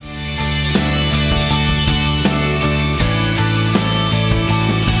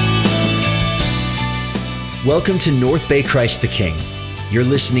Welcome to North Bay Christ the King. You're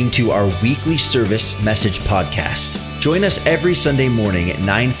listening to our weekly service message podcast. Join us every Sunday morning at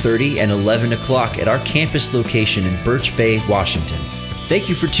 9:30 and 11 o'clock at our campus location in Birch Bay, Washington. Thank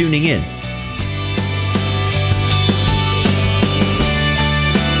you for tuning in.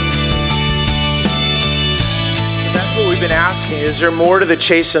 Been asking, is there more to the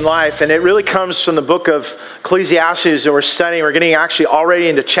chase in life? And it really comes from the book of Ecclesiastes that we're studying. We're getting actually already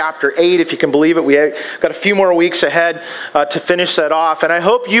into chapter 8, if you can believe it. We have got a few more weeks ahead to finish that off. And I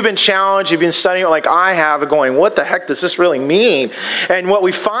hope you've been challenged, you've been studying it like I have, going, what the heck does this really mean? And what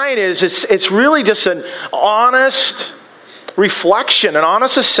we find is it's really just an honest reflection, an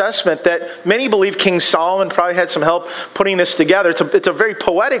honest assessment that many believe King Solomon probably had some help putting this together. It's a very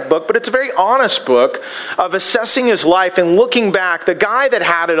poetic book, but it's a very honest book of assessing his life and looking back. The guy that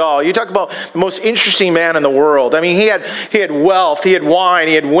had it all. You talk about the most interesting man in the world. I mean, he had wealth, he had wine,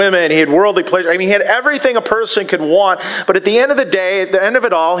 he had women, he had worldly pleasure. I mean, he had everything a person could want. But at the end of the day, at the end of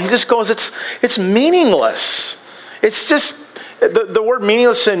it all, he just goes, it's meaningless. It's just, the word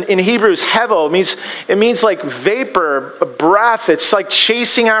meaningless in Hebrew is hevel. It means like vapor, breath. It's like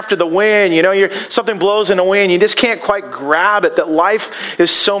chasing after the wind. You know, something blows in the wind. You just can't quite grab it, that life is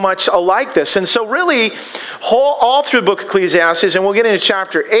so much like this. And so really, all through the book of Ecclesiastes, and we'll get into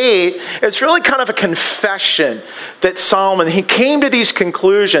chapter 8, it's really kind of a confession that Solomon, he came to these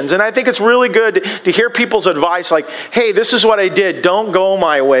conclusions. And I think it's really good to hear people's advice like, hey, this is what I did. Don't go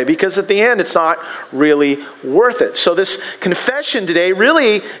my way. Because at the end, it's not really worth it. So this confession today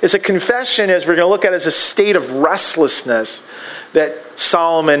really is a confession, as we're going to look at, as a state of restlessness that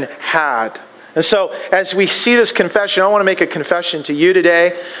Solomon had. And so as we see this confession, I want to make a confession to you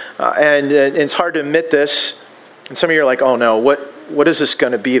today, and it's hard to admit this, and some of you are like, oh no, what is this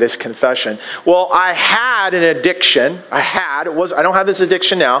going to be, this confession? Well, I had an addiction. I don't have this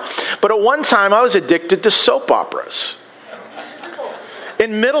addiction now, but at one time I was addicted to soap operas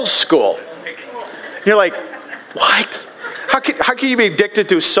in middle school. You're like, what? How can you be addicted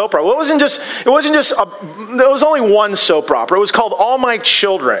to a soap opera? Well, there was only one soap opera. It was called All My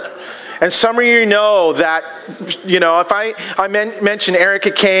Children. And some of you know that, you know, if I mention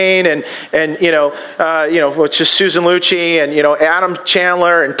Erica Kane and which is Susan Lucci and, Adam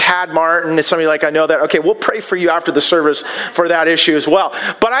Chandler and Tad Martin, and some of you like, I know that. Okay, we'll pray for you after the service for that issue as well.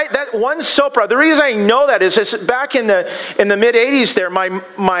 But that one soap opera, the reason I know that is back in the mid 80s there, my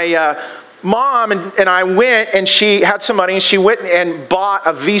mom and I went, and she had some money, and she went and bought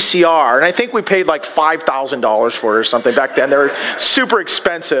a VCR. And I think we paid like $5,000 for it or something back then. They were super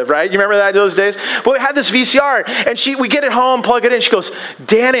expensive, right? You remember that those days? But we had this VCR, and we get it home, plug it in. She goes,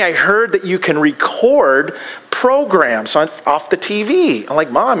 Danny, I heard that you can record programs off the TV. I'm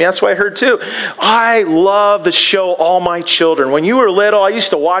like, Mom, yeah, that's what I heard too. I love the show All My Children. When you were little, I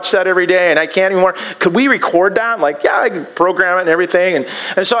used to watch that every day, and I can't anymore. Could we record that? I'm like, yeah, I can program it and everything.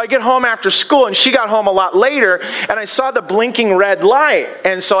 And so I get home after school, and she got home a lot later, and I saw the blinking red light,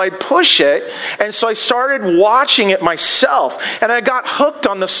 and so I'd push it, and so I started watching it myself, and I got hooked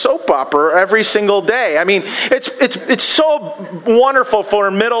on the soap opera every single day. I mean, it's so wonderful for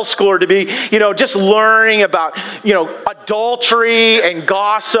a middle schooler to be, just learning about, adultery and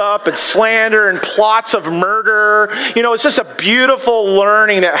gossip and slander and plots of murder. It's just a beautiful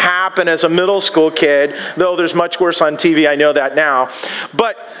learning that happened as a middle school kid, though there's much worse on TV, I know that now.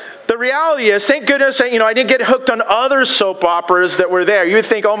 But the reality is, thank goodness that, I didn't get hooked on other soap operas that were there. You would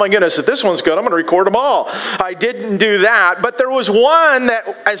think, oh my goodness, if this one's good, I'm going to record them all. I didn't do that. But there was one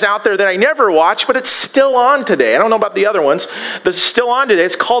that is out there that I never watched, but it's still on today. I don't know about the other ones. That's still on today.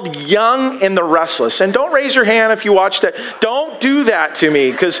 It's called Young and the Restless. And don't raise your hand if you watched it. Don't do that to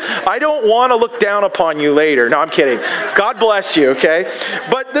me, because I don't want to look down upon you later. No, I'm kidding. God bless you, okay?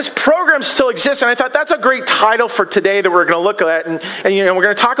 But this program still exists, and I thought that's a great title for today that we're going to look at. And we're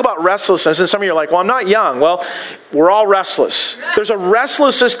going to talk about restlessness. And some of you are like, well, I'm not young. Well, we're all restless. There's a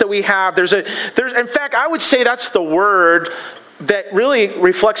restlessness that we have. In fact, I would say that's the word that really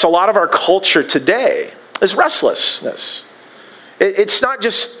reflects a lot of our culture today, is restlessness. It's not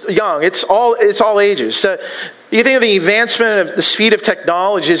just young. It's all ages. You think of the advancement of the speed of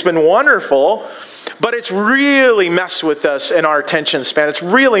technology has been wonderful, but it's really messed with us in our attention span. It's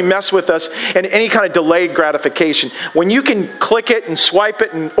really messed with us in any kind of delayed gratification. When you can click it and swipe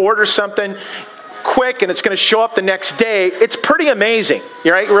it and order something quick and it's going to show up the next day, it's pretty amazing,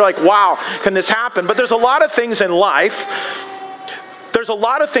 right? We're like, wow, can this happen? But there's a lot of things in life there's a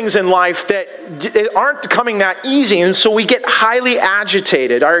lot of things in life that aren't coming that easy, and so we get highly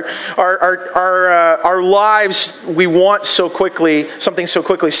agitated. Our lives, we want something so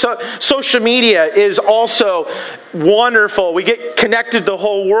quickly. So, social media is also wonderful. We get connected to the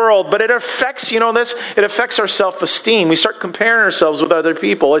whole world, but it affects, it affects our self-esteem. We start comparing ourselves with other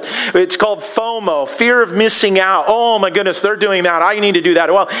people. It's called FOMO, fear of missing out. Oh my goodness, they're doing that. I need to do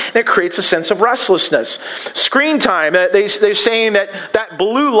that. Well, it creates a sense of restlessness. Screen time, they're saying that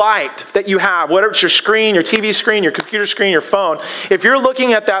blue light that you have, whether it's your screen, your TV screen, your computer screen, your phone, if you're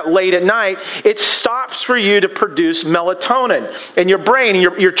looking at that late at night, it stops for you to produce melatonin in your brain.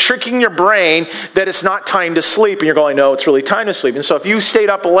 You're tricking your brain that it's not time to sleep. And you're going, no, it's really time to sleep. And so if you stayed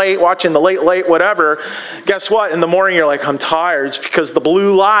up late watching the late, whatever, guess what? In the morning, you're like, I'm tired. It's because the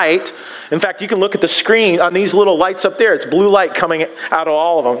blue light, in fact, you can look at the screen on these little lights up there. It's blue light coming out of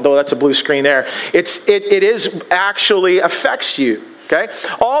all of them, though that's a blue screen there. It is actually affects you. Okay?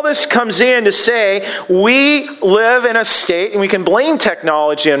 All this comes in to say we live in a state, and we can blame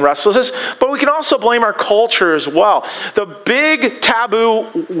technology and restlessness, but we can also blame our culture as well. The big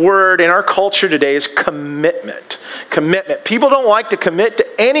taboo word in our culture today is commitment. Commitment. People don't like to commit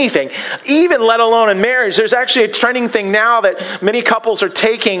to anything, even let alone in marriage. There's actually a trending thing now that many couples are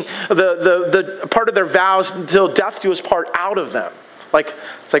taking the part of their vows until death do us part out of them.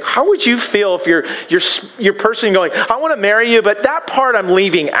 It's like, how would you feel if you're person going, I want to marry you, but that part I'm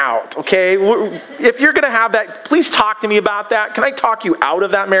leaving out, okay? If you're going to have that, please talk to me about that. Can I talk you out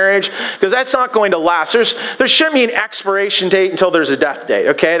of that marriage? Because that's not going to last. There shouldn't be an expiration date until there's a death date,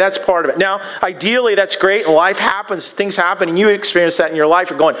 okay? That's part of it. Now, ideally, that's great, and life happens, things happen, and you experience that in your life.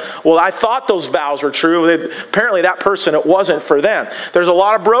 You're going, well, I thought those vows were true. Apparently, that person, it wasn't for them. There's a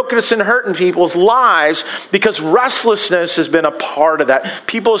lot of brokenness and hurt in people's lives because restlessness has been a part of that.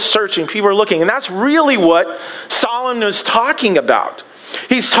 People are searching, people are looking, and that's really what Solomon is talking about.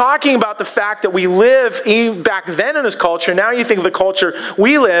 He's talking about the fact that we live, even back then in this culture, now you think of the culture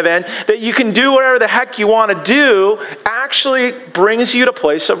we live in, that you can do whatever the heck you want to do, actually brings you to a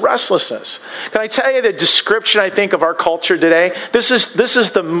place of restlessness. Can I tell you the description, I think, of our culture today? This is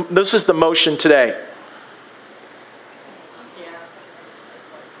the motion today.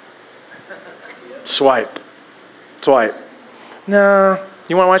 Swipe. No.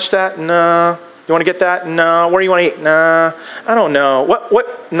 You want to watch that? No. You want to get that? No. Where do you want to eat? No. I don't know.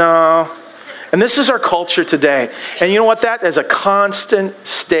 What? No. And this is our culture today. And you know what? That is a constant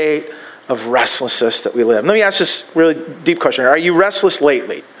state of restlessness that we live. Let me ask this really deep question. Are you restless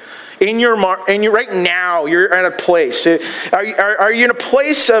lately? Right now, you're at a place. Are you in a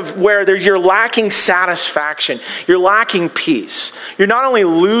place of where you're lacking satisfaction? You're lacking peace. You're not only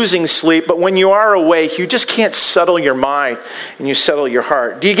losing sleep, but when you are awake, you just can't settle your mind and you settle your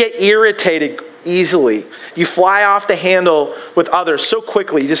heart. Do you get irritated easily? Do you fly off the handle with others so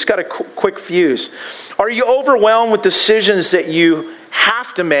quickly? You just got a quick fuse. Are you overwhelmed with decisions that you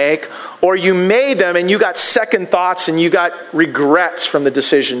have to make, or you made them and you got second thoughts and you got regrets from the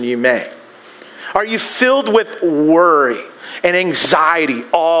decision you made? Are you filled with worry and anxiety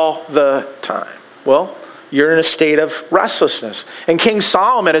all the time? Well, you're in a state of restlessness. And King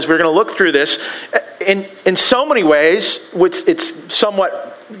Solomon, as we're going to look through this, in so many ways, which it's somewhat,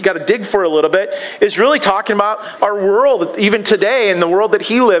 you got to dig for a little bit, is really talking about our world, even today, in the world that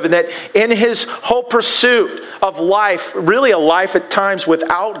he lived, and that in his whole pursuit of life, really a life at times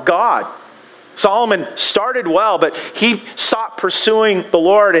without God. Solomon started well, but he stopped pursuing the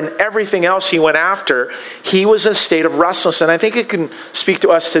Lord, and everything else he went after, he was in a state of restlessness. And I think it can speak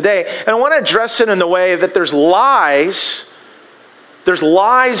to us today. And I want to address it in the way that there's lies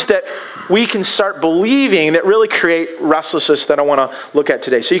that we can start believing that really create restlessness that I want to look at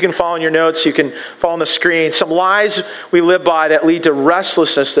today. So you can follow in your notes, you can follow on the screen. Some lies we live by that lead to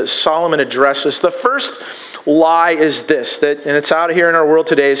restlessness that Solomon addresses. The first lie is this, and it's out here in our world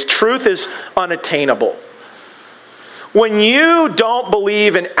today, is truth is unattainable. When you don't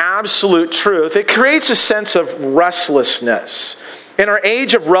believe in absolute truth, it creates a sense of restlessness. In our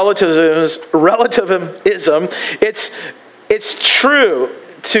age of relativism, it's true.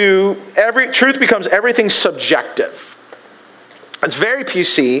 Truth becomes everything subjective. It's very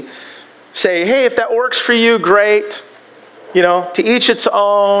PC. Say, hey, if that works for you, great. To each its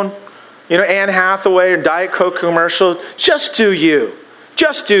own. Anne Hathaway or Diet Coke commercial. Just do you.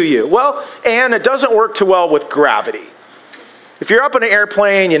 Just do you. Well, Anne, it doesn't work too well with gravity. If you're up in an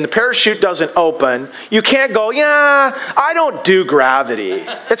airplane and the parachute doesn't open, you can't go, yeah, I don't do gravity.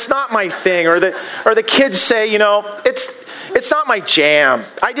 It's not my thing. Or the kids say, it's not my jam.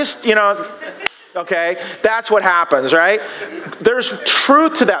 I just, okay, that's what happens, right? There's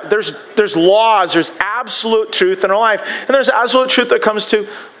truth to that. There's laws. There's absolute truth in our life. And there's absolute truth that comes to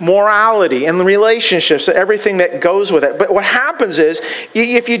morality and relationships and everything that goes with it. But what happens is,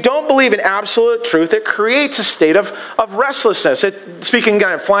 if you don't believe in absolute truth, it creates a state of restlessness. Speaking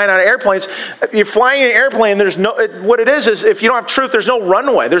kind of flying out of airplanes, you're flying in an airplane, what it is if you don't have truth, there's no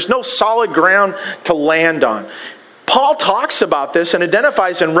runway. There's no solid ground to land on. Paul talks about this and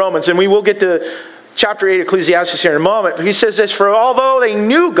identifies in Romans, and we will get to chapter 8 of Ecclesiastes here in a moment. He says this, for although they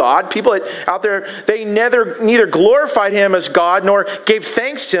knew God, people out there, they neither glorified him as God nor gave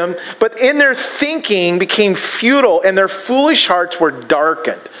thanks to him, but in their thinking became futile and their foolish hearts were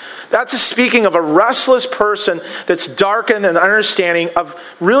darkened. That's speaking of a restless person that's darkened in understanding of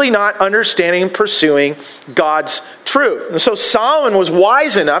really not understanding and pursuing God's truth. And so Solomon was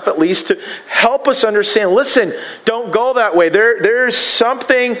wise enough, at least, to help us understand, listen, don't go that way. There's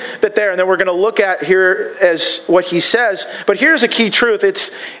something and then we're going to look at here as what he says. But here's a key truth.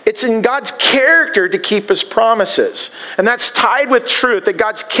 It's in God's character to keep his promises. And that's tied with truth, that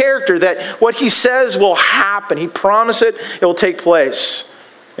God's character, that what he says will happen. He promised it will take place.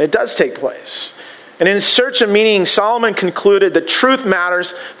 And it does take place. And in search of meaning, Solomon concluded that truth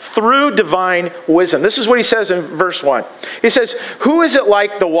matters through divine wisdom. This is what he says in verse 1. He says, who is it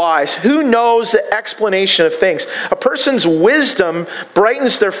like the wise? Who knows the explanation of things? A person's wisdom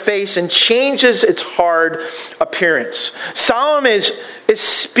brightens their face and changes its hard appearance. Solomon is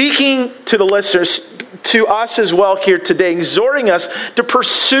speaking to the listeners, to us as well here today, exhorting us to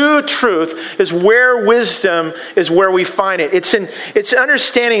pursue truth is where wisdom is where we find it. It's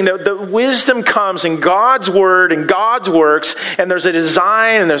understanding that the wisdom comes in God's word and God's works, and there's a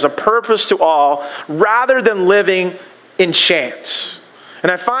design and there's a purpose to all, rather than living in chance.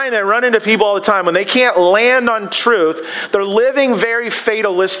 And I find that I run into people all the time when they can't land on truth, they're living very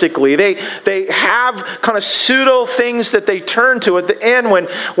fatalistically. They have kind of pseudo things that they turn to at the end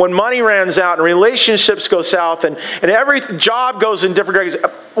when money runs out and relationships go south and every job goes in different directions.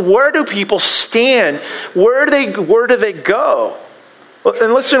 Where do people stand? Where do they go?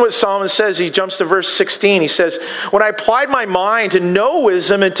 And listen to what Solomon says. He jumps to verse 16. He says, when I applied my mind to know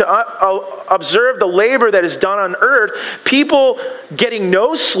wisdom and to observe the labor that is done on earth, people getting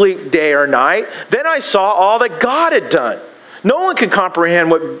no sleep day or night, then I saw all that God had done. No one can comprehend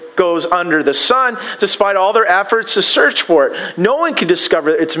what goes under the sun, despite all their efforts to search for it. No one can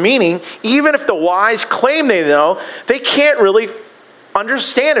discover its meaning. Even if the wise claim they know, they can't really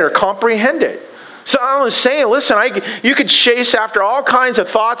understand it or comprehend it. So I was saying, listen, you could chase after all kinds of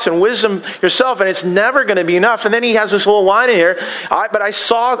thoughts and wisdom yourself, and it's never going to be enough. And then he has this little line in here, but I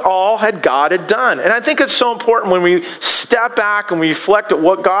saw all that God had done. And I think it's so important when we step back and we reflect at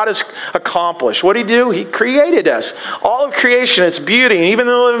what God has accomplished. What did he do? He created us. All of creation, it's beauty. And even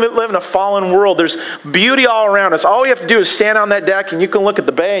though we live in a fallen world, there's beauty all around us. All we have to do is stand on that deck, and you can look at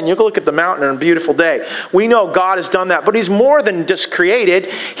the bay, and you can look at the mountain on a beautiful day. We know God has done that. But he's more than just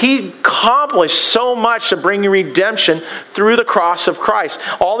created. He accomplished so much to bring you redemption through the cross of Christ.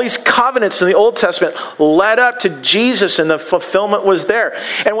 All these covenants in the Old Testament led up to Jesus, and the fulfillment was there.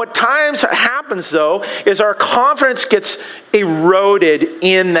 And what times happens, though, is our confidence gets eroded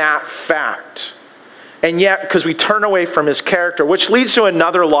in that fact. And yet, because we turn away from his character, which leads to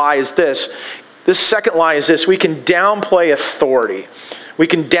another lie, is this. This second lie is this. We can downplay authority. We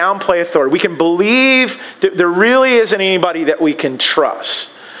can downplay authority. We can believe that there really isn't anybody that we can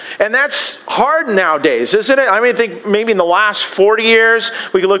trust. And that's hard nowadays, isn't it? I mean, I think maybe in the last 40 years,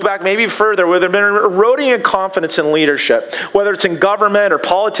 we could look back maybe further, where there's been an eroding of confidence in leadership, whether it's in government or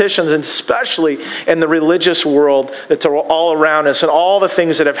politicians, and especially in the religious world that's all around us, and all the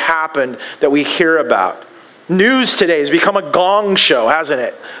things that have happened that we hear about. News today has become a gong show, hasn't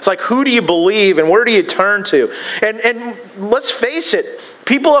it? It's like, who do you believe and where do you turn to? And let's face it,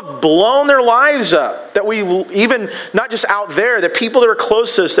 people have blown their lives up, that we even, not just out there, the people that are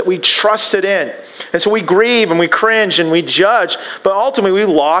closest that we trusted in. And so we grieve and we cringe and we judge, but ultimately we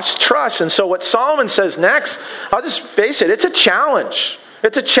lost trust. And so what Solomon says next, I'll just face it, it's a challenge.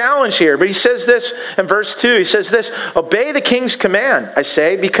 It's a challenge here. But he says this in verse 2. He says this, obey the king's command, I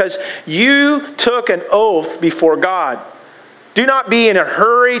say, because you took an oath before God. Do not be in a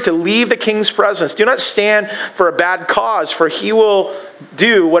hurry to leave the king's presence. Do not stand for a bad cause, for he will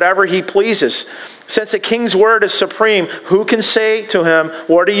do whatever he pleases. Since the king's word is supreme, who can say to him,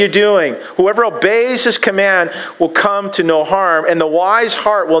 what are you doing? Whoever obeys his command will come to no harm, and the wise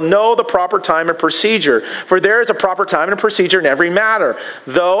heart will know the proper time and procedure. For there is a proper time and a procedure in every matter,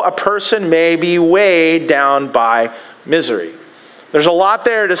 though a person may be weighed down by misery. There's a lot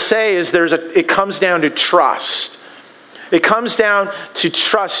there to say. It comes down to trust. It comes down to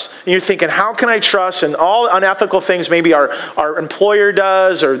trust. And you're thinking, how can I trust? And all unethical things maybe our employer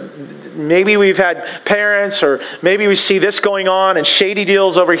does, or maybe we've had parents, or maybe we see this going on and shady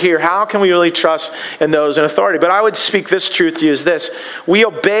deals over here. How can we really trust in those in authority? But I would speak this truth to you is this. We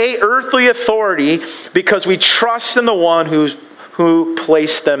obey earthly authority because we trust in the one who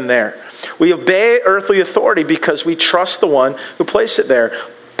placed them there. We obey earthly authority because we trust the one who placed it there.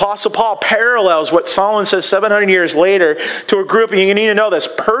 Apostle Paul parallels what Solomon says 700 years later to a group, and you need to know this,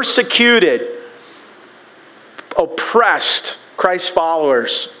 persecuted, oppressed Christ's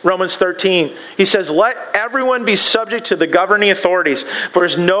followers. Romans 13, he says, let everyone be subject to the governing authorities, for there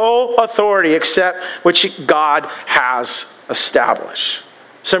is no authority except which God has established.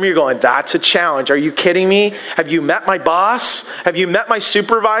 Some of you are going, that's a challenge. Are you kidding me? Have you met my boss? Have you met my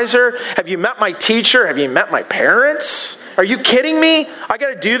supervisor? Have you met my teacher? Have you met my parents? Are you kidding me? I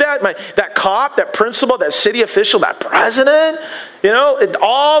got to do that? That cop, that principal, that city official, that president?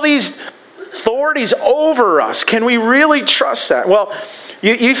 All these authorities over us. Can we really trust that? Well,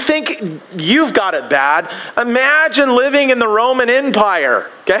 you think you've got it bad. Imagine living in the Roman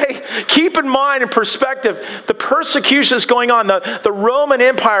Empire, okay? Keep in mind, in perspective, the persecution that's going on. The Roman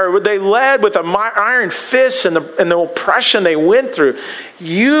Empire, they led with iron fists and the oppression they went through.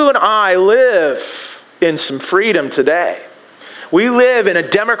 You and I live in some freedom today. We live in a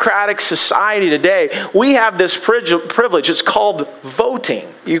democratic society today. We have this privilege. It's called voting.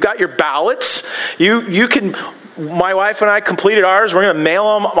 You got your ballots. You can... My wife and I completed ours. We're going to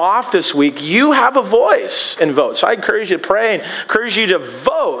mail them off this week. You have a voice and vote. So I encourage you to pray and encourage you to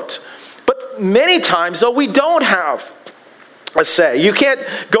vote. But many times, though, we don't have a say. You can't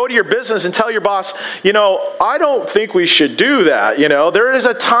go to your business and tell your boss, I don't think we should do that. There is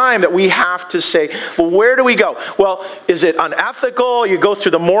a time that we have to say, well, where do we go? Well, is it unethical? You go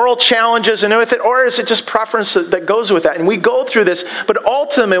through the moral challenges and with it, or is it just preference that goes with that? And we go through this, but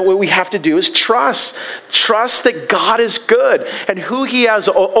ultimately what we have to do is trust. Trust that God is good and who he has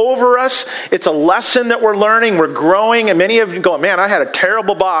over us. It's a lesson that we're learning, we're growing, and many of you go, man, I had a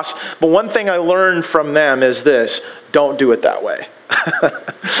terrible boss, but one thing I learned from them is this: don't do it that way.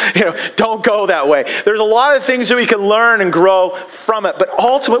 Don't go that way. There's a lot of things that we can learn and grow from it, but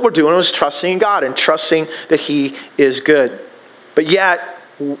ultimately what we're doing is trusting in God and trusting that he is good. But yet,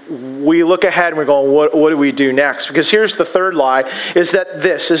 we look ahead and we're going, what do we do next? Because here's the third lie, is that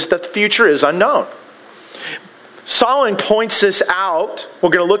the future is unknown. Solomon points this out. We're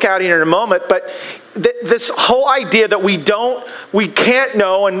going to look at it in a moment, but this whole idea that we can't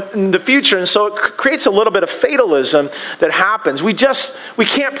know in the future, and so it creates a little bit of fatalism that happens. We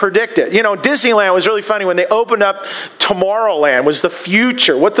can't predict it. Disneyland was really funny when they opened up Tomorrowland. Was the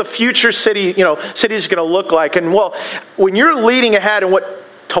future, what the future city is going to look like. And well, when you're leading ahead and what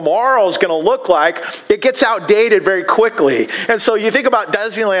tomorrow is going to look like, it gets outdated very quickly. And so you think about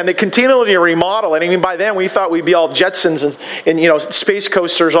Disneyland, they continually remodel it. I mean, by then we thought we'd be all Jetsons and space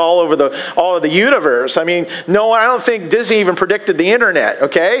coasters all over the universe. I mean, no, I don't think Disney even predicted the internet,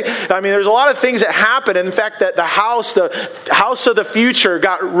 okay? I mean, there's a lot of things that happen. In fact, that the house of the future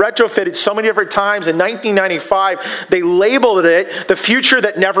got retrofitted so many different times. In 1995, they labeled it the future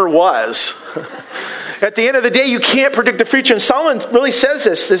that never was. At the end of the day, you can't predict the future. And Solomon really says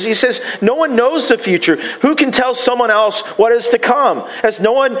this. He says, no one knows the future. Who can tell someone else what is to come? As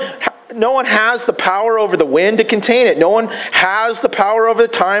no one has the power over the wind to contain it. No one has the power over the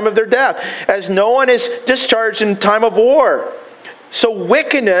time of their death. As no one is discharged in time of war. So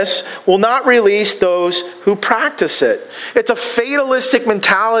wickedness will not release those who practice it. It's a fatalistic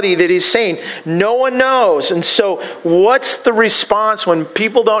mentality that he's saying no one knows. And so what's the response when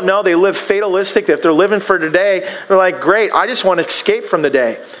people don't know? They live fatalistic. If they're living for today, they're like, great, I just want to escape from the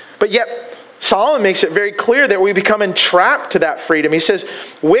day. But yet Solomon makes it very clear that we become entrapped to that freedom. He says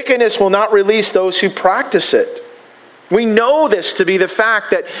wickedness will not release those who practice it. We know this to be the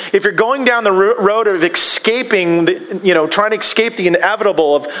fact that if you're going down the road of escaping, trying to escape the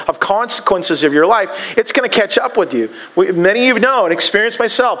inevitable of consequences of your life, it's going to catch up with you. Many of you know and experienced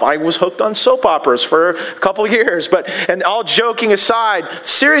myself. I was hooked on soap operas for a couple of years, and all joking aside,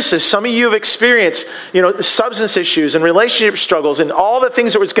 seriously, some of you have experienced, substance issues and relationship struggles, and all the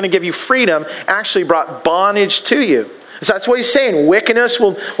things that was going to give you freedom actually brought bondage to you. So that's what he's saying. Wickedness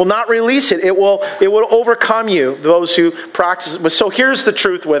will not release it. It will overcome you, those who practice it. But so here's the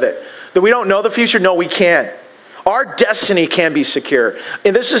truth with it. That we don't know the future? No, we can't. Our destiny can be secure.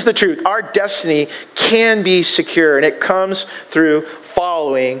 And this is the truth. Our destiny can be secure. And it comes through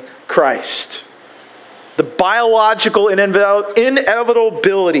following Christ. The biological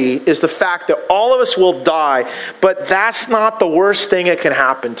inevitability is the fact that all of us will die. But that's not the worst thing that can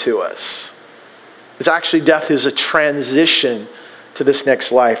happen to us. It's actually death is a transition to this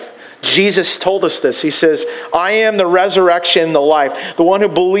next life. Jesus told us this. He says, I am the resurrection and the life. The one who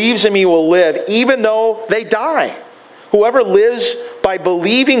believes in me will live even though they die. Whoever lives by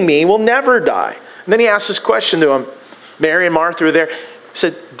believing me will never die. And then he asked this question to him. Mary and Martha were there. He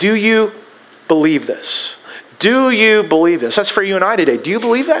said, do you believe this? Do you believe this? That's for you and I today. Do you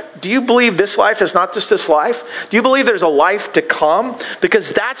believe that? Do you believe this life is not just this life? Do you believe there's a life to come?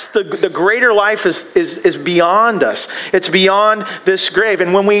 Because that's the greater life is beyond us. It's beyond this grave.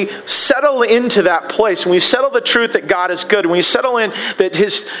 And when we settle into that place, when we settle the truth that God is good, when we settle in that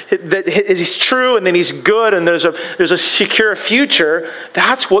He's true and that He's good and there's a secure future,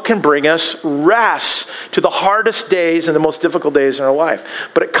 that's what can bring us rest to the hardest days and the most difficult days in our life.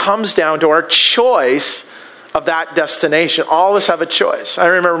 But it comes down to our choice of that destination. All of us have a choice. I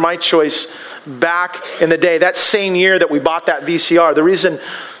remember my choice back in the day, that same year that we bought that VCR. The reason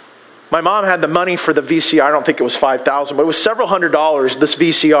my mom had the money for the VCR, I don't think it was $5,000, but it was several $100s, this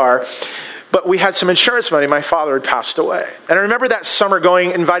VCR. But we had some insurance money. My father had passed away. And I remember that summer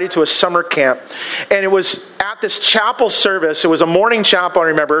invited to a summer camp. And it was at this chapel service. It was a morning chapel, I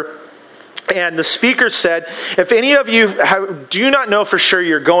remember. And the speaker said, if any of you do not know for sure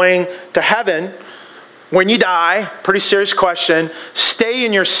you're going to heaven when you die, pretty serious question, stay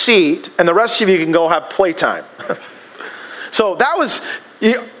in your seat and the rest of you can go have playtime. So that was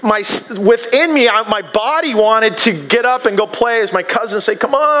within me, my body wanted to get up and go play as my cousins say,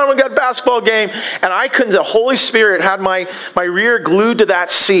 come on, we got a basketball game. And I couldn't, the Holy Spirit had my rear glued to that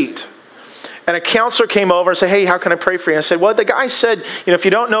seat. And a counselor came over and said, hey, how can I pray for you? And I said, well, the guy said, if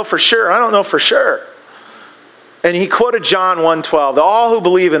you don't know for sure, I don't know for sure. And he quoted John 1:12, all who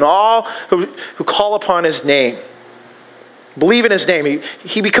believe in all who call upon his name. Believe in his name.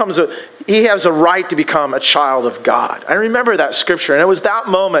 He has a right to become a child of God. I remember that scripture. And it was that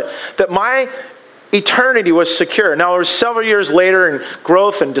moment that my eternity was secure. Now, it was several years later in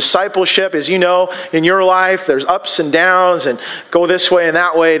growth and discipleship. As you know, in your life, there's ups and downs and go this way and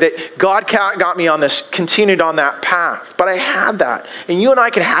that way. That God got me on this, continued on that path. But I had that. And you and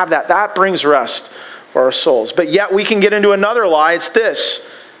I can have that. That brings rest for our souls. But yet we can get into another lie. It's this.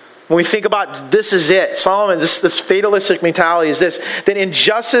 When we think about this is it, Solomon, this fatalistic mentality is this, that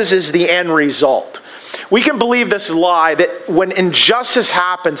injustice is the end result. We can believe this lie that when injustice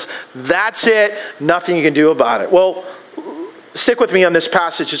happens, that's it, nothing you can do about it. Well, stick with me on this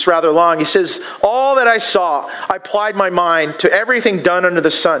passage, it's rather long. He says, all that I saw, I applied my mind to everything done under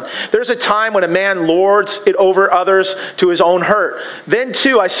the sun. There's a time when a man lords it over others to his own hurt. Then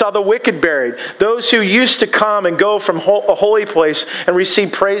too, I saw the wicked buried, those who used to come and go from a holy place and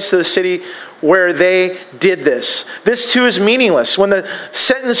receive praise to the city where they did this. This too is meaningless. When the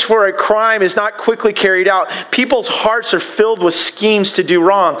sentence for a crime is not quickly carried out, people's hearts are filled with schemes to do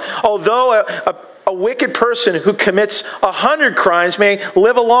wrong. Although a wicked person who commits 100 crimes may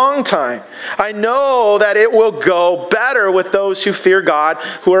live a long time, I know that it will go better with those who fear God,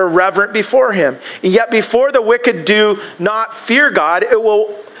 who are reverent before Him. Yet before the wicked do not fear God, it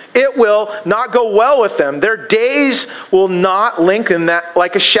will not go well with them. Their days will not lengthen that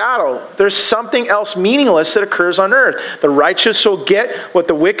like a shadow. There's something else meaningless that occurs on earth. The righteous will get what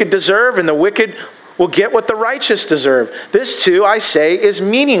the wicked deserve, and the wicked will get what the righteous deserve. This too, I say, is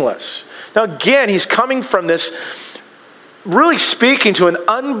meaningless. Now again, he's coming from this, really speaking to an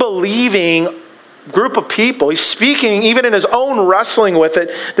unbelieving group of people. He's speaking, even in his own wrestling with it,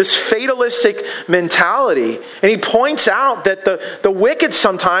 this fatalistic mentality. And he points out that the wicked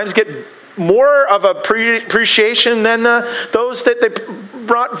sometimes get more of appreciation than those that they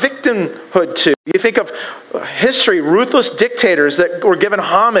brought victimhood to. You think of history, ruthless dictators that were given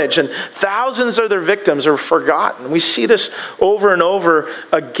homage, and thousands of their victims are forgotten. We see this over and over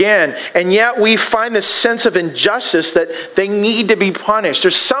again. And yet we find this sense of injustice that they need to be punished.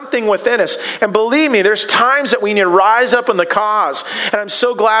 There's something within us. And believe me, there's times that we need to rise up in the cause. And I'm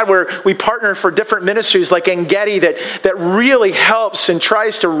so glad we partner for different ministries like Engedi that really helps and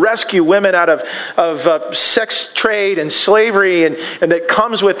tries to rescue women out of sex trade and slavery and that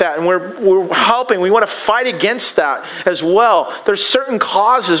comes with that. And we're helping. We want to fight against that as well. There's certain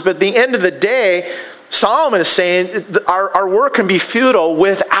causes, but at the end of the day, Solomon is saying our work can be futile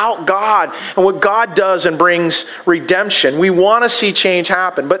without God and what God does and brings redemption. We want to see change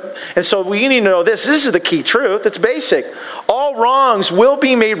happen. And so we need to know this. This is the key truth. It's basic. All wrongs will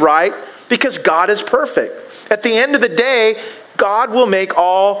be made right because God is perfect. At the end of the day, God will make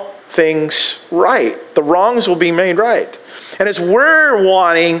all things right. The wrongs will be made right. And as we're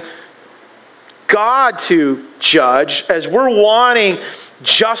wanting God to judge, as we're wanting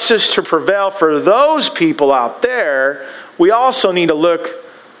justice to prevail for those people out there, we also need to look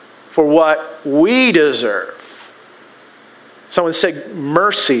for what we deserve. Someone said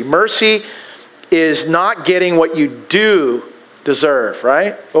mercy. Mercy is not getting what you do deserve,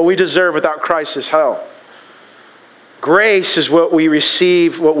 right? What we deserve without Christ is hell. Grace is what we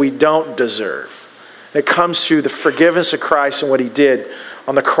receive, what we don't deserve. It comes through the forgiveness of Christ and what he did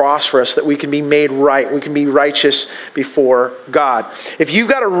on the cross for us, that we can be made right. We can be righteous before God. If you've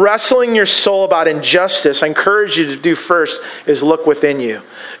got a wrestle in your soul about injustice, I encourage you to do first is look within you.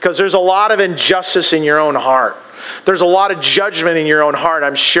 Because there's a lot of injustice in your own heart. There's a lot of judgment in your own heart,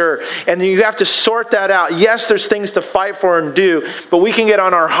 I'm sure. And you have to sort that out. Yes, there's things to fight for and do, but we can get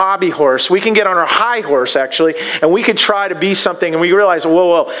on our hobby horse. We can get on our high horse, actually, and we can try to be something, and we realize,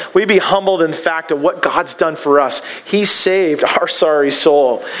 whoa, we'd be humbled in the fact of what God's done for us. He saved our sorry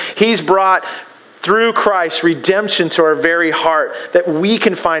soul. He's brought, through Christ, redemption to our very heart that we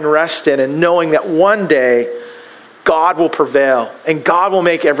can find rest in, and knowing that one day God will prevail, and God will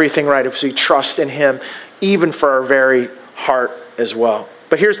make everything right if we trust in him, even for our very heart as well.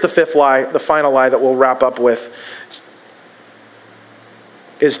 But here's the fifth lie, the final lie that we'll wrap up with,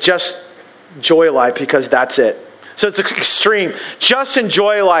 is just enjoy life because that's it. So it's extreme. Just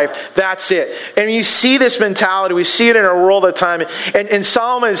enjoy life. That's it. And you see this mentality. We see it in our world at the time. And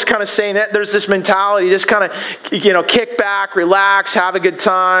Solomon is kind of saying that there's this mentality, just kind of, kick back, relax, have a good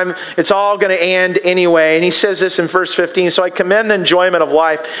time. It's all going to end anyway. And he says this in verse 15. So I commend the enjoyment of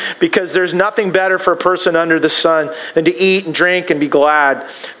life because there's nothing better for a person under the sun than to eat and drink and be glad.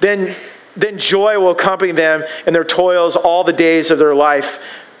 Then joy will accompany them in their toils all the days of their life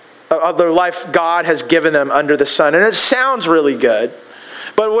God has given them under the sun. And it sounds really good.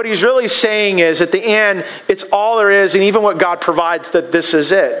 But what he's really saying is at the end, it's all there is, and even what God provides, that this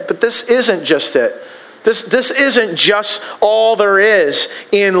is it. But this isn't just it. This isn't just all there is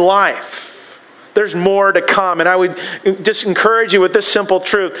in life. There's more to come. And I would just encourage you with this simple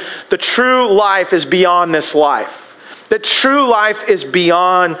truth. The true life is beyond this life. The true life is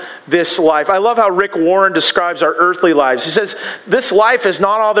beyond this life. I love how Rick Warren describes our earthly lives. He says, this life is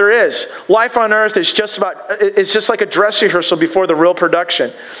not all there is. Life on earth is just like a dress rehearsal before the real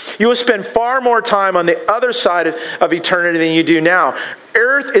production. You will spend far more time on the other side of eternity than you do now.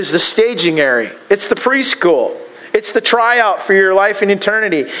 Earth is the staging area. It's the preschool. It's the tryout for your life in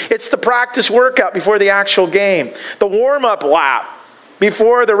eternity. It's the practice workout before the actual game. The warm-up lap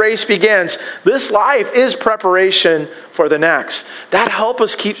before the race begins. This life is preparation for the next. That helps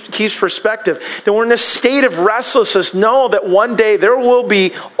us keeps perspective. That we're in a state of restlessness. Know that one day there will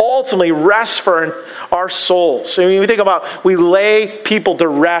be ultimately rest for our souls. So when we think about, we lay people to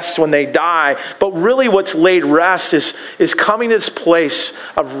rest when they die, but really what's laid rest is coming to this place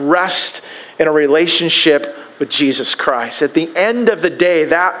of rest in a relationship with Jesus Christ. At the end of the day,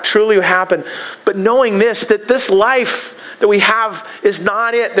 that truly will happen. But knowing this, that this life that we have is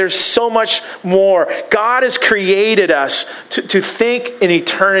not it. There's so much more. God has created us to think in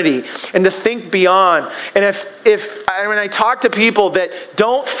eternity and to think beyond. And when I talk to people that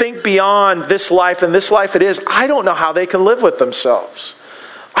don't think beyond this life, and this life it is, I don't know how they can live with themselves.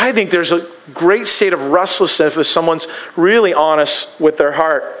 I think there's a great state of restlessness if someone's really honest with their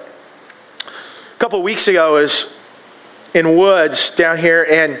heart. A couple of weeks ago, I was in Woods down here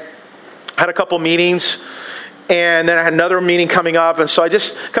and had a couple meetings. And then I had another meeting coming up. And so I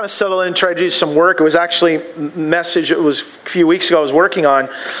just kind of settled in and tried to do some work. It was actually a message, it was a few weeks ago I was working on.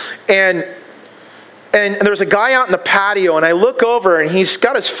 And there was a guy out in the patio, and I look over, and he's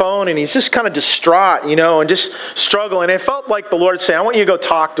got his phone, and he's just kind of distraught, and just struggling. And I felt like the Lord saying, I want you to go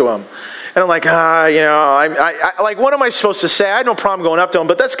talk to him. And I'm like, I like, what am I supposed to say? I had no problem going up to him,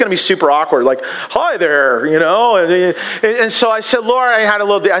 but that's going to be super awkward. Like, hi there, And so I said, Lord,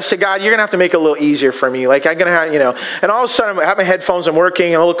 I said, God, you're going to have to make it a little easier for me. Like, I'm going to have, And all of a sudden, I have my headphones, I'm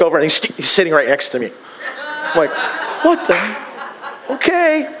working, and I look over, and he's sitting right next to me. I'm like, what the?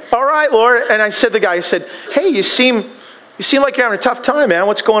 Okay, all right, Lord. And I said to the guy, I said, hey, you seem like you're having a tough time, man.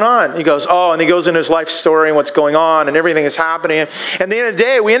 What's going on? He goes, and he goes into his life story and what's going on and everything is happening. And at the end of the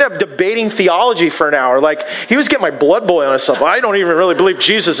day, we ended up debating theology for an hour. Like, he was getting my blood boiling and stuff. I don't even really believe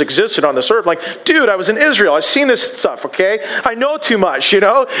Jesus existed on this earth. Like, dude, I was in Israel. I've seen this stuff, okay? I know too much, And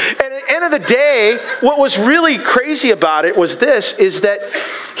at the end of the day, what was really crazy about it is that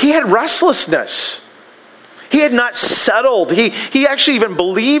he had restlessness. He had not settled. He actually even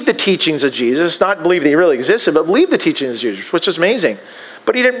believed the teachings of Jesus, not believe that he really existed, but believed the teachings of Jesus, which is amazing.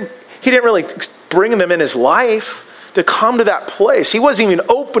 But he didn't really bring them in his life to come to that place. He wasn't even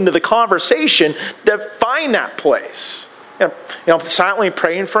open to the conversation to find that place. Silently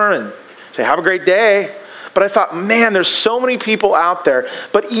praying for him and say, have a great day. But I thought, man, there's so many people out there,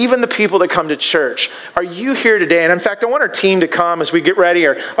 but even the people that come to church, are you here today? And in fact, I want our team to come as we get ready.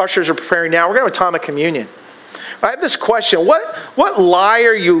 Our ushers are preparing now. We're going to have a time of communion. I have this question. What lie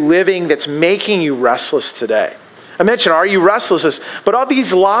are you living that's making you restless today? I mentioned, are you restless? But of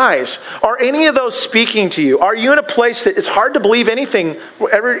these lies, are any of those speaking to you? Are you in a place that it's hard to believe anything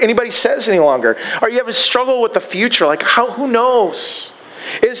anybody says any longer? Are you having a struggle with the future? Like, who knows?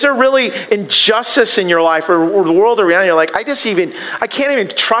 Is there really injustice in your life or the world around you? You're like, I can't even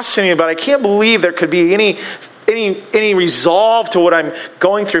trust anybody. I can't believe there could be any resolve to what I'm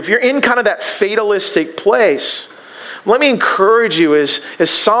going through. If you're in kind of that fatalistic place, let me encourage you as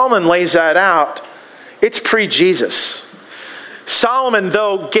Solomon lays that out. It's pre-Jesus. Solomon,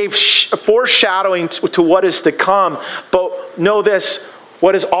 though, gave foreshadowing to what is to come, but know this,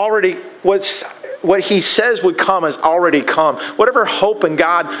 what he says would come has already come. Whatever hope in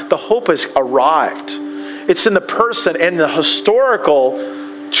God, the hope has arrived. It's in the person and the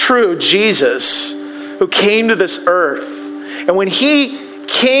historical, true Jesus who came to this earth. And when he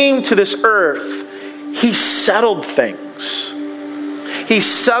came to this earth, he settled things. He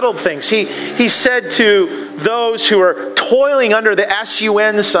settled things. He said to those who are toiling under the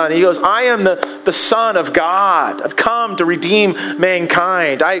S-U-N sun, he goes, I am the Son of God. I've come to redeem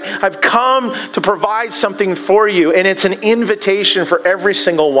mankind. I've come to provide something for you. And it's an invitation for every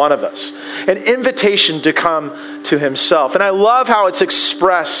single one of us. An invitation to come to himself. And I love how it's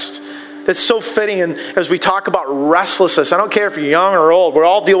expressed. That's so fitting. And as we talk about restlessness, I don't care if you're young or old, we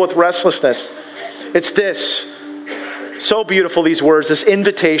all deal with restlessness. It's this. So beautiful, these words, this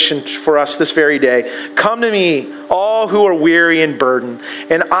invitation for us this very day. Come to me, all who are weary and burdened,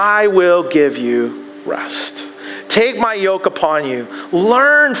 and I will give you rest. Take my yoke upon you.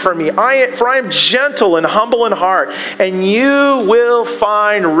 Learn from me, for I am gentle and humble in heart, and you will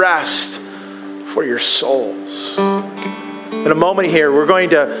find rest for your souls. In a moment here, we're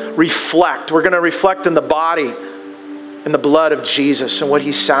going to reflect. We're going to reflect in the body and the blood of Jesus and what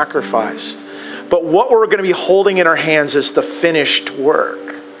he sacrificed. But what we're going to be holding in our hands is the finished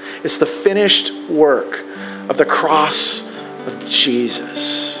work. It's the finished work of the cross of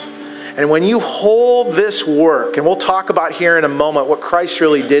Jesus. And when you hold this work, and we'll talk about here in a moment what Christ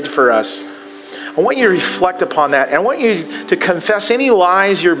really did for us, I want you to reflect upon that. And I want you to confess any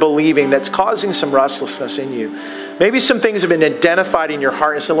lies you're believing that's causing some restlessness in you. Maybe some things have been identified in your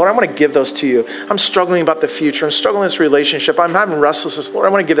heart and say, Lord, I want to give those to you. I'm struggling about the future. I'm struggling with this relationship. I'm having restlessness. Lord, I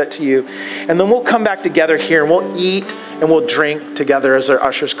want to give that to you. And then we'll come back together here and we'll eat and we'll drink together as our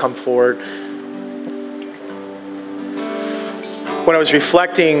ushers come forward. When I was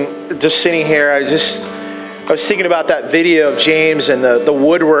reflecting, just sitting here, I was thinking about that video of James and the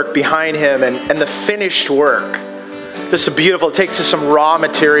woodwork behind him and the finished work. Just a beautiful, it takes us some raw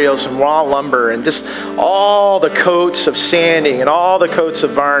materials, some raw lumber, and just all the coats of sanding and all the coats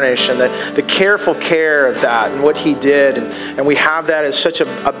of varnish and the careful care of that and what he did. And we have that as such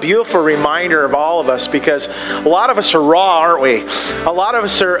a beautiful reminder of all of us, because a lot of us are raw, aren't we? A lot of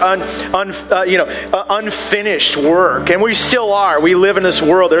us are unfinished work, and we still are. We live in this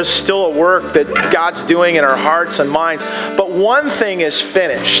world. There's still a work that God's doing in our hearts and minds. But one thing is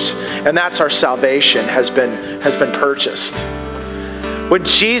finished, and that's our salvation has been purchased. When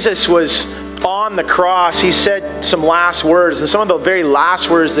Jesus was on the cross, he said some last words, and some of the very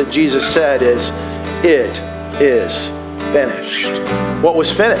last words that Jesus said is, "It is finished." What was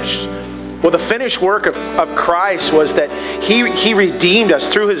finished? Well, the finished work of Christ was that he redeemed us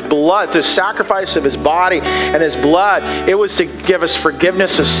through his blood, through the sacrifice of his body and his blood. It was to give us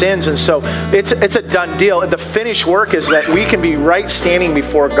forgiveness of sins, and so it's a done deal. The finished work is that we can be right standing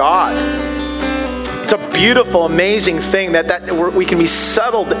before God. It's a beautiful, amazing thing that we can be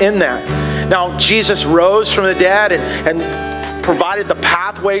settled in that. Now, Jesus rose from the dead and provided the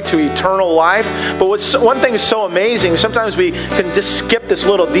pathway to eternal life. But one thing is so amazing, sometimes we can just skip this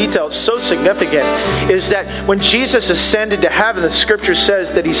little detail, it's so significant, is that when Jesus ascended to heaven, the scripture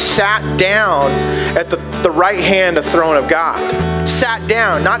says that he sat down at the right hand of the throne of God. Sat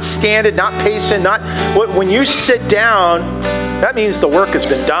down, not standing, not pacing, when you sit down, that means the work has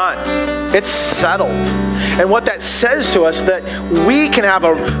been done. It's settled. And what that says to us, that we can have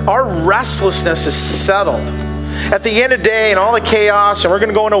our restlessness is settled. At the end of the day and all the chaos, and we're going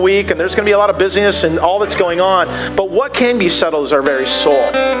to go in a week, and there's going to be a lot of busyness and all that's going on, but what can be settled is our very soul.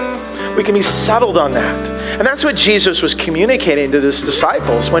 We can be settled on that. And that's what Jesus was communicating to his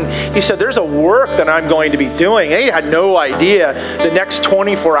disciples when he said, there's a work that I'm going to be doing. They had no idea the next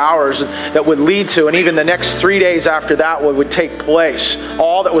 24 hours that would lead to, and even the next 3 days after that, what would take place,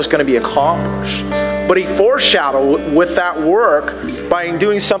 all that was going to be accomplished. but he foreshadowed with that work by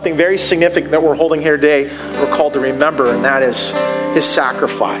doing something very significant that we're holding here today. We're called to remember, and that is his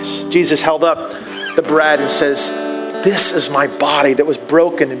sacrifice. Jesus held up the bread and says, "This is my body that was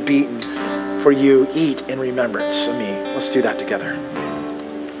broken and beaten for you. Eat in remembrance of me." Let's do that together.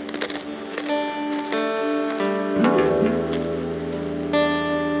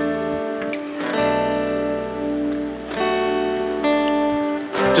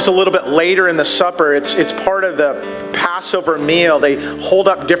 Just a little bit later in the supper, it's part of the Passover meal. They hold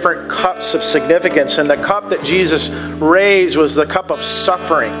up different cups of significance, and the cup that Jesus raised was the cup of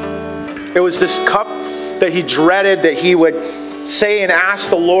suffering. It was this cup that he dreaded, that he would say and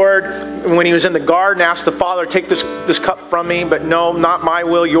ask the Lord when he was in the garden, ask the Father, "Take this cup from me, but no, not my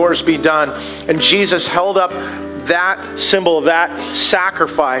will, yours be done." And Jesus held up that symbol of that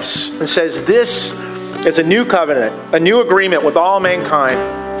sacrifice and says, "This is a new covenant, a new agreement with all mankind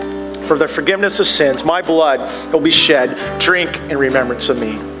for the forgiveness of sins. My blood will be shed. Drink in remembrance of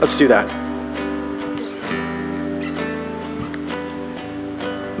me." Let's do that.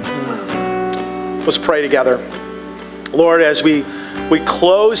 Let's pray together. Lord, as we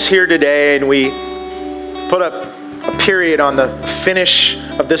close here today and we put a period on the finish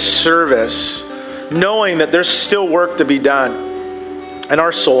of this service, knowing that there's still work to be done in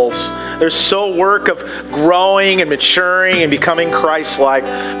our souls. There's still work of growing and maturing and becoming Christ-like.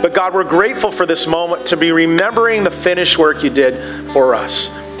 But God, we're grateful for this moment to be remembering the finished work you did for us.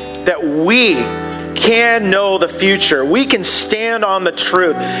 That we can know the future. We can stand on the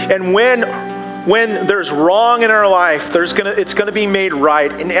truth. And when there's wrong in our life, it's going to be made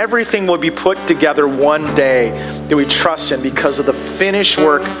right, and everything will be put together one day that we trust in because of the finished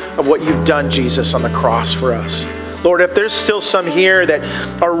work of what you've done, Jesus, on the cross for us. Lord, if there's still some here that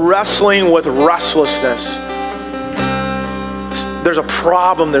are wrestling with restlessness, there's a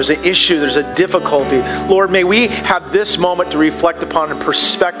problem, there's an issue, there's a difficulty. Lord, may we have this moment to reflect upon a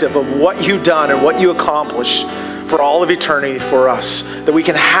perspective of what you've done and what you accomplished for all of eternity for us, that we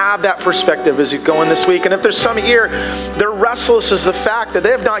can have that perspective as you go in this week. And if there's some here, they're restless as the fact that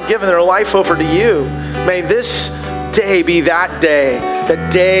they have not given their life over to you. May this day be that day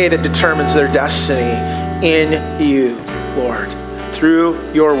that determines their destiny in you, Lord, through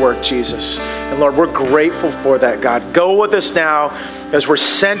your work, Jesus. And Lord, we're grateful for that, God. Go with us now as we're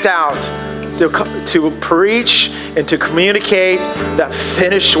sent out to preach and to communicate that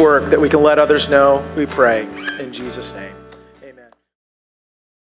finished work that we can let others know, we pray. In Jesus' name.